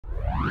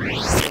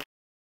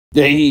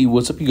Hey,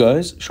 what's up, you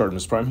guys?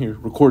 ShartimusPrime here,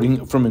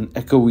 recording from an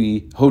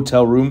echoey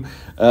hotel room.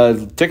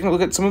 Taking a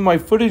look at some of my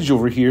footage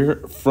over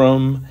here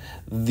from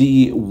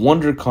the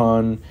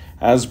WonderCon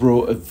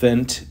Hasbro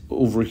event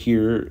over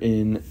here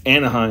in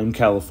Anaheim,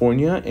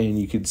 California. And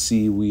you can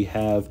see we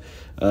have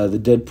the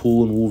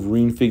Deadpool and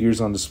Wolverine figures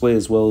on display,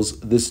 as well as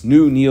this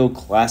new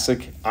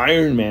Neo-Classic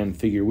Iron Man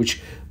figure,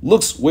 which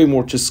looks way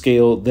more to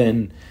scale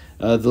than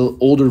the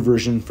older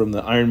version from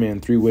the Iron Man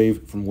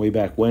 3-Wave from way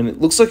back when. It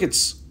looks like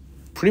it's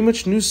pretty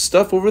much new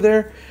stuff over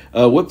there.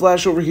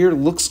 Whiplash over here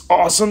looks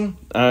awesome.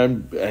 I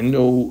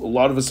know a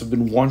lot of us have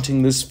been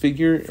wanting this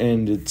figure,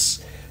 and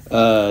it's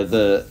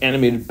the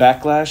animated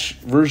Backlash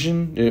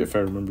version, if I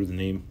remember the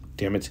name,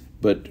 damn it.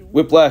 But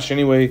Whiplash,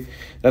 anyway,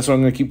 that's what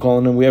I'm going to keep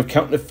calling him. We have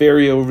Count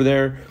Nefaria over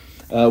there.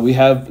 We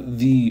have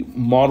the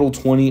Model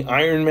 20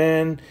 Iron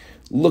Man,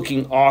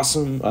 looking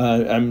awesome.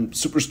 I'm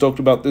super stoked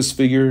about this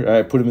figure.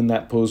 I put him in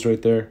that pose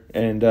right there.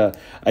 And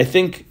I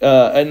think,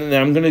 and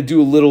then I'm going to do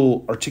a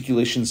little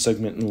articulation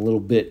segment in a little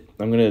bit.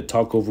 I'm going to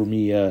talk over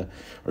me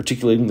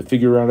articulating the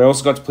figure around. I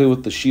also got to play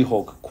with the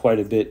She-Hulk quite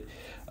a bit.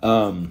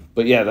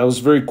 But yeah, that was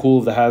very cool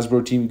of the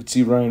Hasbro team. You can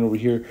see Ryan over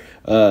here,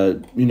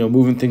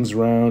 moving things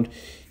around.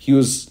 He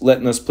was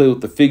letting us play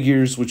with the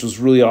figures, which was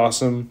really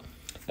awesome.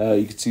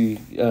 You can see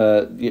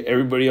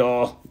everybody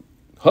all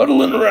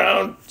huddling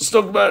around,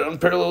 stoked about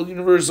Unparalleled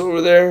Universe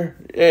over there.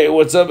 Hey,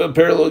 what's up,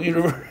 Unparalleled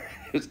Universe?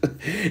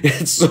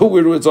 It's so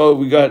weird.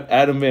 We got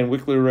Adam Van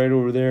Wickler right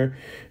over there,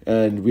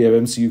 and we have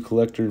MCU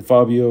Collector and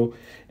Fabio.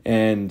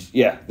 And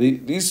yeah,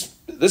 this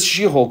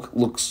She-Hulk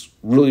looks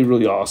really,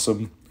 really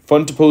awesome.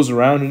 Fun to pose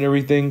around and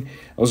everything.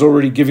 I was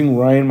already giving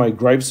Ryan my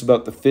gripes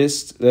about the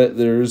fist, that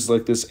there's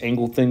like this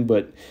angle thing,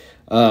 but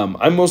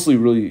I'm mostly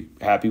really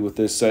happy with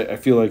this. I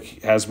feel like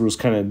Hasbro's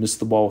kind of missed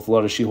the ball with a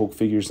lot of She-Hulk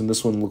figures, and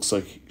this one looks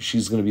like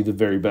she's going to be the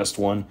very best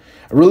one.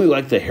 I really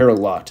like the hair a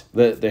lot.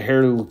 The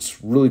hair looks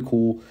really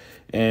cool,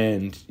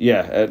 and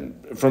yeah,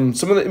 from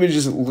some of the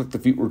images, it looked like the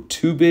feet were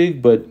too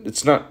big, but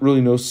it's not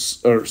really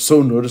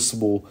so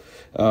noticeable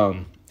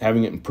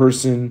having it in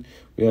person.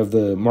 We have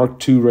the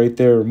Mark II right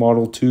there, or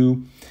Model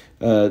 2,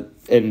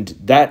 and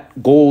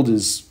that gold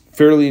is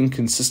fairly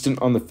inconsistent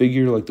on the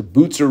figure. Like, the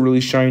boots are really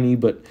shiny,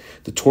 but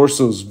the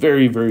torso is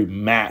very, very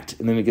matte,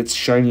 and then it gets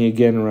shiny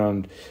again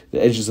around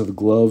the edges of the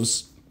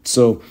gloves.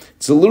 So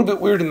it's a little bit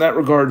weird in that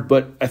regard,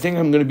 but I think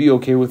I'm going to be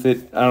okay with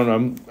it. I don't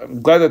know.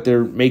 I'm glad that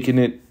they're making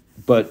it,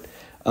 but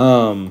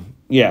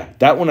yeah,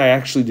 that one I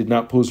actually did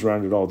not pose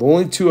around at all. The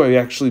only two I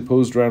actually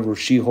posed around were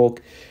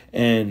She-Hulk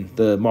and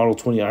the Model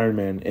 20 Iron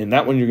Man, and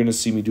that one you're going to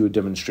see me do a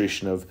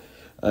demonstration of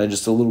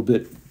just a little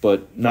bit,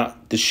 but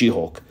not the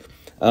She-Hulk.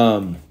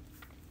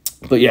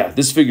 But yeah,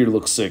 this figure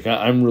looks sick.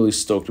 I'm really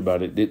stoked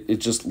about it. It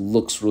just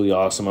looks really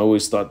awesome. I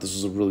always thought this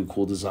was a really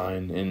cool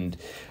design, and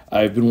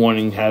I've been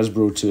wanting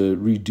Hasbro to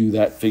redo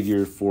that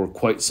figure for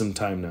quite some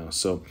time now.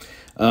 So,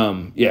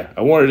 yeah,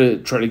 I wanted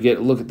to try to get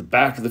a look at the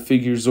back of the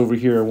figures over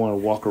here. I want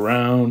to walk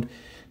around,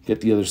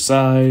 get the other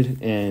side,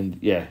 and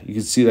yeah, you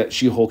can see that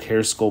She-Hulk hair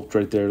sculpt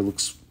right there. It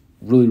looks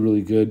really,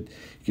 really good.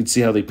 You can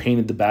see how they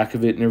painted the back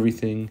of it and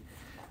everything.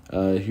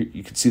 Here,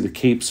 you can see the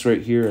capes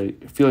right here.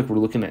 I feel like we're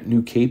looking at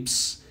new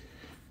capes.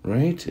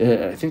 Right?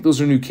 I think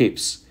those are new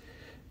capes.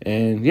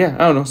 And yeah,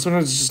 I don't know.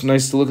 Sometimes it's just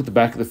nice to look at the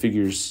back of the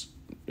figures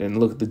and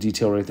look at the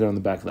detail right there on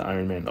the back of the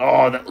Iron Man.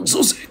 Oh, that looks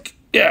so sick.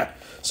 Yeah.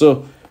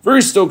 So,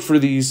 very stoked for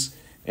these.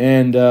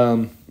 And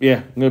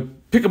yeah, I'm going to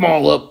pick them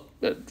all up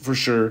for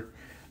sure.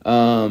 I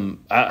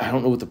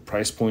don't know what the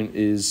price point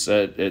is.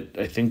 I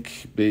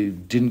think they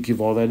didn't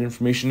give all that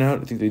information out.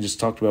 I think they just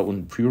talked about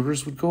when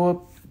pre-orders would go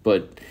up.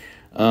 But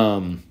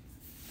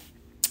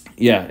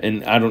yeah,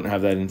 and I don't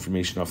have that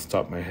information off the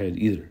top of my head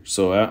either.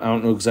 So I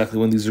don't know exactly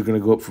when these are going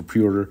to go up for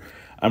pre-order.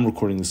 I'm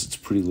recording this. It's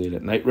pretty late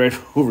at night right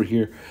over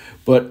here.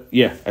 But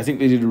yeah, I think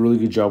they did a really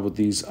good job with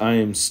these. I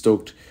am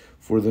stoked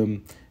for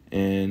them.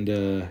 And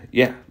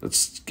yeah,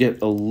 let's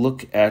get a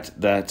look at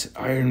that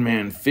Iron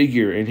Man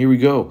figure. And here we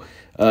go.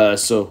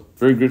 So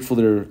very grateful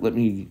they're letting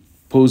me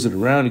pose it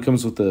around. It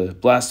comes with the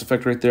blast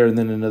effect right there, and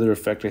then another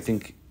effect I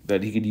think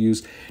that he could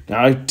use.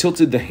 Now, I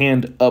tilted the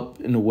hand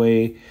up in a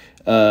way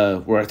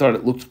where I thought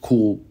it looked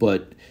cool,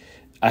 but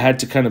I had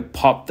to kind of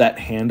pop that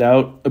hand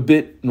out a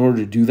bit in order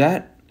to do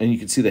that. And you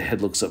can see the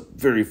head looks up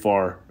very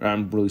far.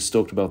 I'm really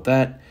stoked about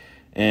that.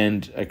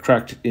 And I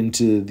cracked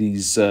into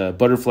these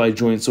butterfly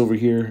joints over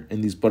here,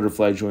 and these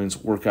butterfly joints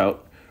work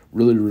out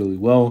really, really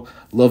well.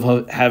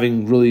 Love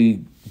having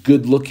really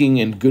good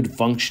looking and good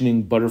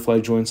functioning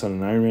butterfly joints on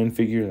an Iron Man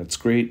figure. That's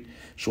great.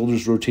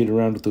 Shoulders rotate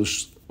around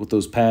with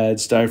those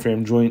pads.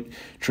 Diaphragm joint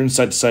turns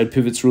side to side,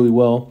 pivots really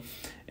well.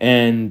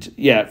 And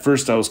yeah, at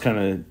first I was kind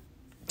of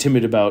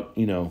timid about,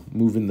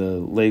 moving the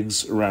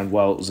legs around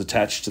while it was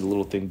attached to the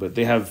little thing, but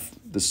they have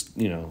this,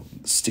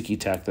 sticky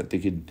tack that they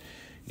could,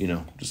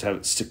 just have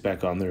it stick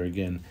back on there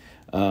again.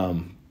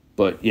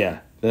 But yeah,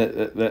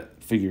 that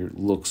figure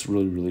looks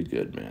really, really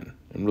good, man.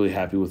 I'm really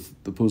happy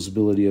with the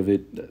posability of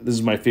it. This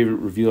is my favorite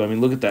reveal. I mean,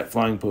 look at that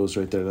flying pose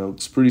right there. That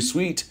looks pretty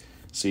sweet.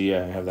 So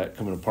yeah, I have that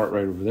coming apart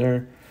right over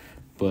there.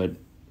 But,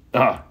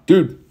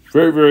 dude,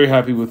 very, very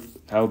happy with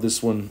how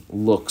this one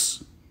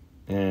looks,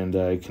 and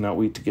I cannot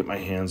wait to get my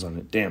hands on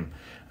it. Damn,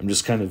 I'm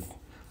just kind of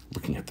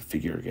looking at the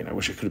figure again. I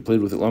wish I could have played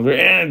with it longer,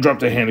 and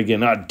dropped a hand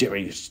again. Ah, damn it,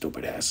 you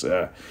stupid ass.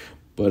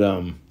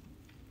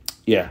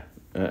 Yeah,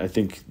 I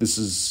think this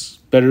is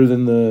better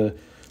than the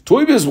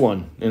Toy Biz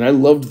one, and I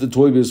loved the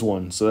Toy Biz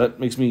one, so that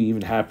makes me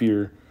even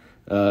happier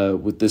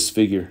with this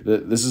figure.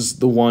 This is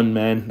the one,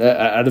 man.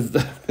 Out of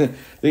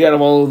out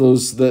of all of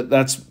those,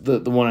 that's the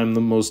one I'm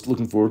the most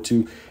looking forward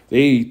to.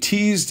 They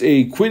teased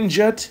a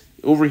Quinjet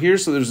over here,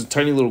 so there's a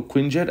tiny little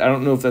Quinjet. I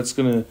don't know if that's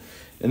gonna,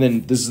 and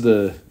then this is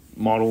the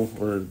model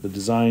or the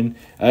design.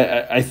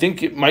 I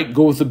think it might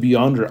go with the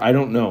Beyonder. I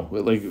don't know,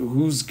 like,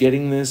 who's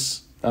getting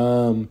this.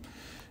 I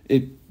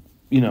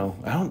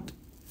don't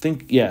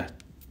think,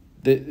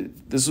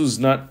 this was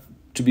not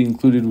to be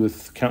included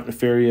with Count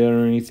Nefaria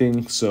or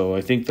anything, so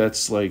I think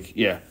that's like,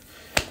 yeah.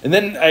 And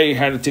then I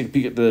had to take a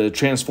peek at the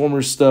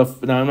Transformers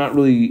stuff. Now, I'm not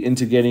really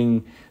into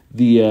getting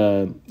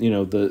the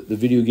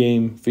video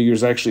game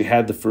figures. I actually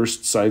had the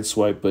first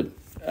Sideswipe, but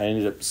I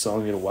ended up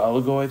selling it a while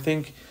ago, I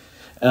think.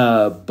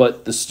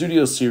 But the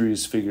Studio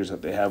Series figures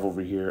that they have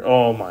over here,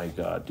 oh my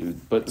god,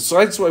 dude. But the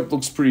Sideswipe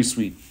looks pretty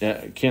sweet.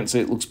 I can't say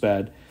it looks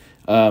bad.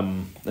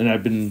 And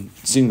I've been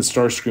seeing the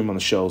Starscream on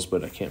the shelves,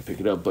 but I can't pick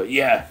it up. But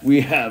yeah,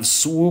 we have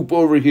Swoop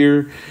over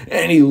here,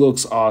 and he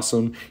looks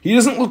awesome. He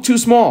doesn't look too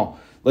small.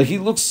 Like, he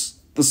looks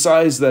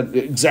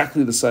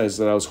exactly the size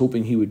that I was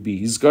hoping he would be.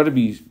 He's got to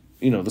be,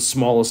 the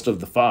smallest of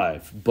the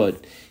 5,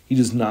 but he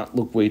does not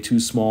look way too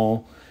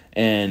small,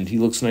 and he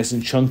looks nice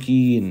and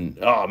chunky, and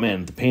oh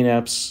man, the paint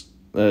apps,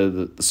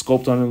 the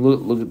sculpt on him,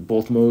 look at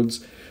both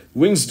modes.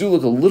 Wings do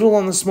look a little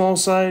on the small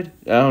side.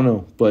 I don't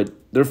know, but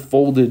they're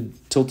folded,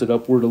 tilted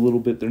upward a little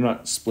bit. They're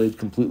not splayed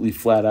completely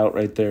flat out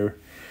right there.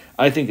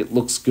 I think it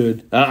looks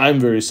good. I'm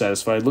very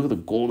satisfied. Look at the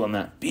gold on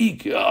that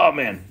beak. Oh,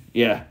 man.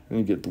 Yeah, and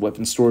you get the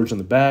weapon storage on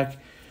the back.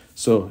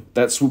 So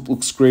that Swoop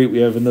looks great.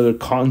 We have another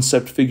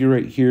concept figure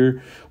right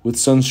here with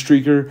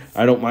Sunstreaker.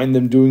 I don't mind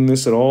them doing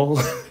this at all.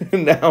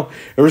 Now,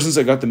 ever since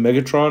I got the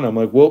Megatron, I'm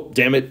like, well,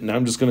 damn it. Now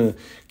I'm just going to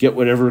get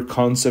whatever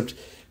concept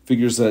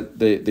figures that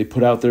they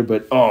put out there.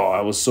 But oh,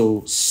 I was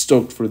so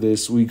stoked for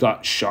this. We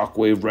got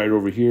Shockwave right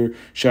over here.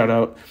 Shout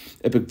out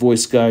epic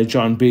voice guy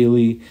John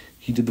Bailey.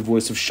 He did the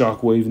voice of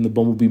Shockwave in the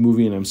Bumblebee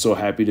movie, and I'm so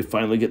happy to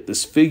finally get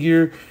this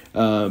figure.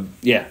 Ben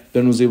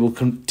was able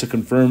to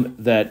confirm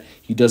that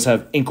he does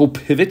have ankle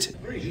pivot.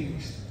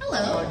 Greetings.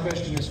 Hello. My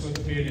question is for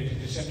the bearded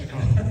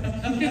Decepticon.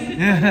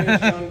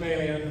 John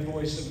Bailey and the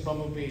voice of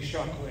Bumblebee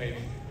Shockwave.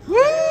 Woo!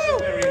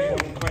 Very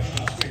important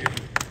questions for you.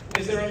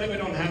 Is there a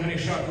limit on how many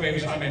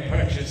Shockwaves I may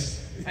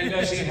purchase? And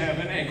does he have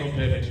an ankle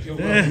pivot? You're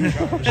welcome,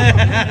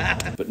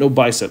 Shockers. But no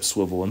bicep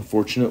swivel,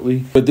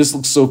 unfortunately. But this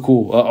looks so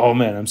cool. Oh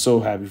man, I'm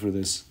so happy for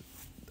this.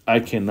 I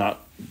cannot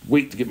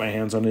wait to get my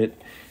hands on it.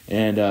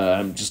 And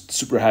I'm just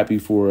super happy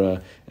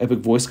for epic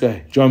voice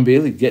guy John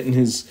Bailey getting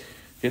his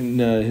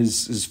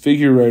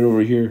figure right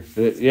over here.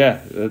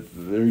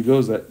 There he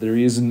goes. There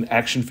he is in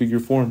action figure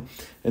form.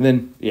 And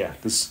then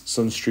this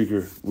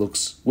Sunstreaker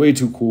looks way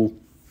too cool.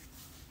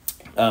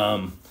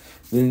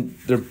 Then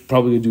they're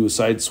probably gonna do a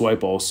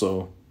Sideswipe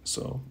also.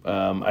 So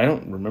I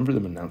don't remember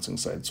them announcing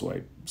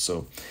Sideswipe.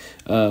 So,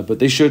 but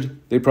they should.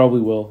 They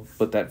probably will.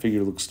 But that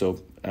figure looks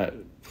dope.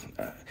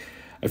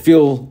 I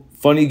feel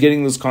funny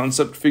getting those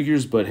concept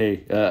figures, but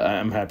hey,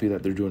 I'm happy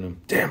that they're doing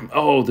them. Damn.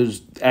 Oh,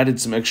 there's added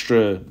some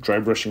extra dry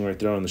brushing right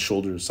there on the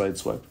shoulder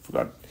Sideswipe.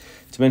 Forgot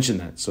to mention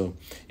that. So,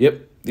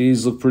 yep.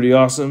 These look pretty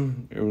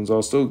awesome. Everyone's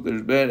all stoked.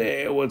 There's Ben.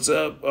 Hey, what's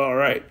up? All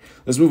right.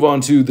 Let's move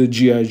on to the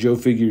G.I. Joe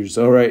figures.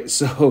 All right.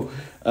 So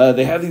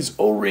they have these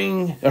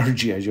O-ring, or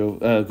G.I. Joe,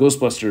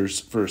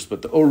 Ghostbusters first.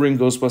 But the O-ring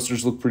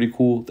Ghostbusters look pretty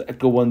cool. The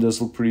Echo one does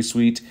look pretty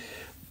sweet.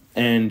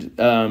 And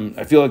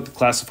I feel like the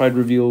classified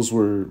reveals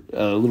were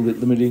a little bit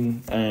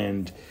limiting.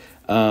 And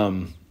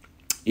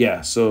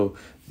so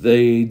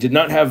they did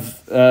not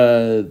have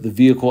the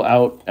vehicle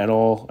out at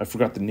all. I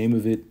forgot the name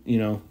of it,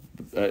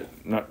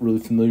 not really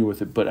familiar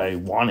with it, but I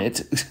want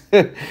it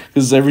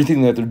because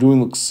everything that they're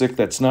doing looks sick.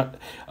 That's not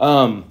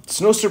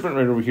Snow Serpent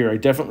right over here. I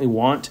definitely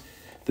want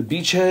the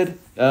Beachhead.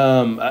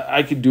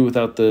 I could do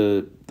without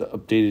the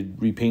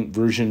updated repaint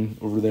version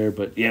over there,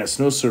 but yeah,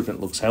 Snow Serpent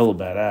looks hella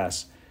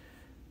badass.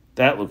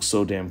 That looks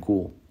so damn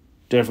cool.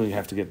 Definitely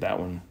have to get that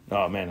one.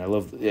 Oh man, I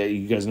love. Yeah,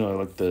 you guys know I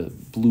like the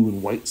blue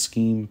and white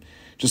scheme.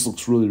 Just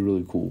looks really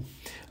really cool.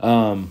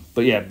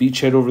 But yeah,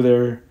 Beachhead over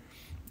there.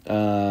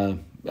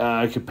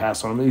 I could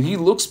pass on him. He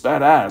looks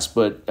badass,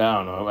 but I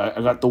don't know.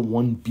 I got the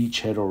one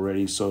Beachhead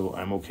already, so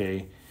I'm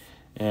okay.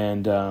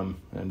 And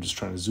I'm just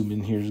trying to zoom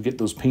in here to get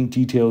those paint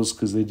details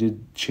because they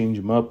did change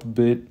him up a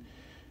bit.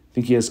 I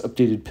think he has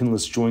updated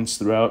pinless joints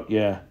throughout.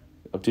 Yeah,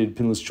 updated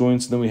pinless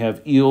joints. And then we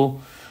have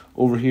Eel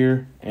over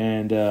here.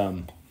 And,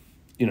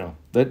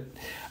 that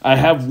I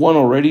have one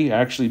already. I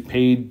actually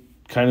paid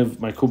kind of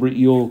my Cobra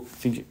Eel. I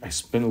think I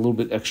spent a little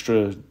bit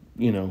extra,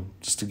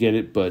 just to get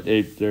it. But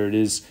hey, there it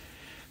is.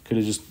 Could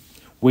have just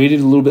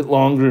waited a little bit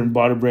longer and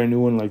bought a brand new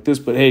one like this,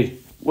 but hey,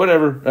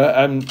 whatever.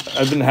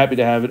 I've been happy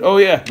to have it. Oh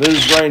yeah,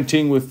 there's Ryan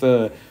Ting with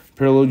a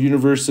parallel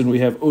universe, and we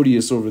have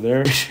Odious over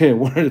there. I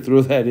wanted to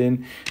throw that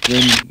in.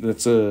 Then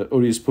that's a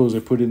Odious pose I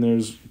put in there.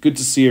 It's good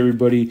to see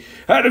everybody.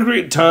 Had a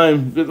great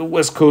time with the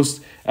West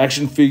Coast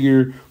action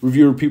figure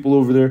reviewer people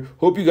over there.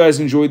 Hope you guys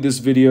enjoyed this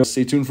video.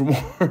 Stay tuned for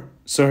more.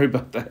 Sorry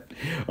about that.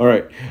 All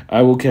right,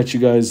 I will catch you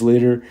guys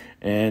later,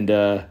 and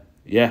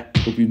yeah,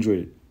 hope you enjoyed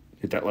it.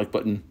 Hit that like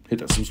button, hit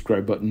that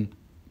subscribe button.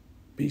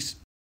 Peace.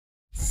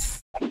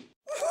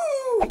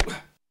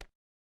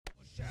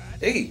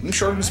 Hey, new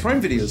ShartimusPrime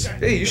videos.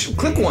 Hey, you should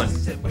click one.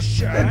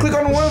 Yeah, click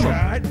on one of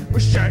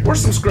them. Or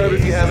subscribe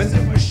if you haven't.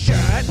 Your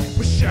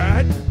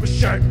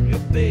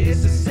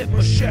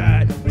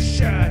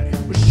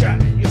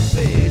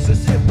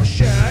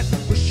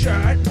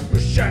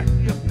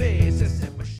face,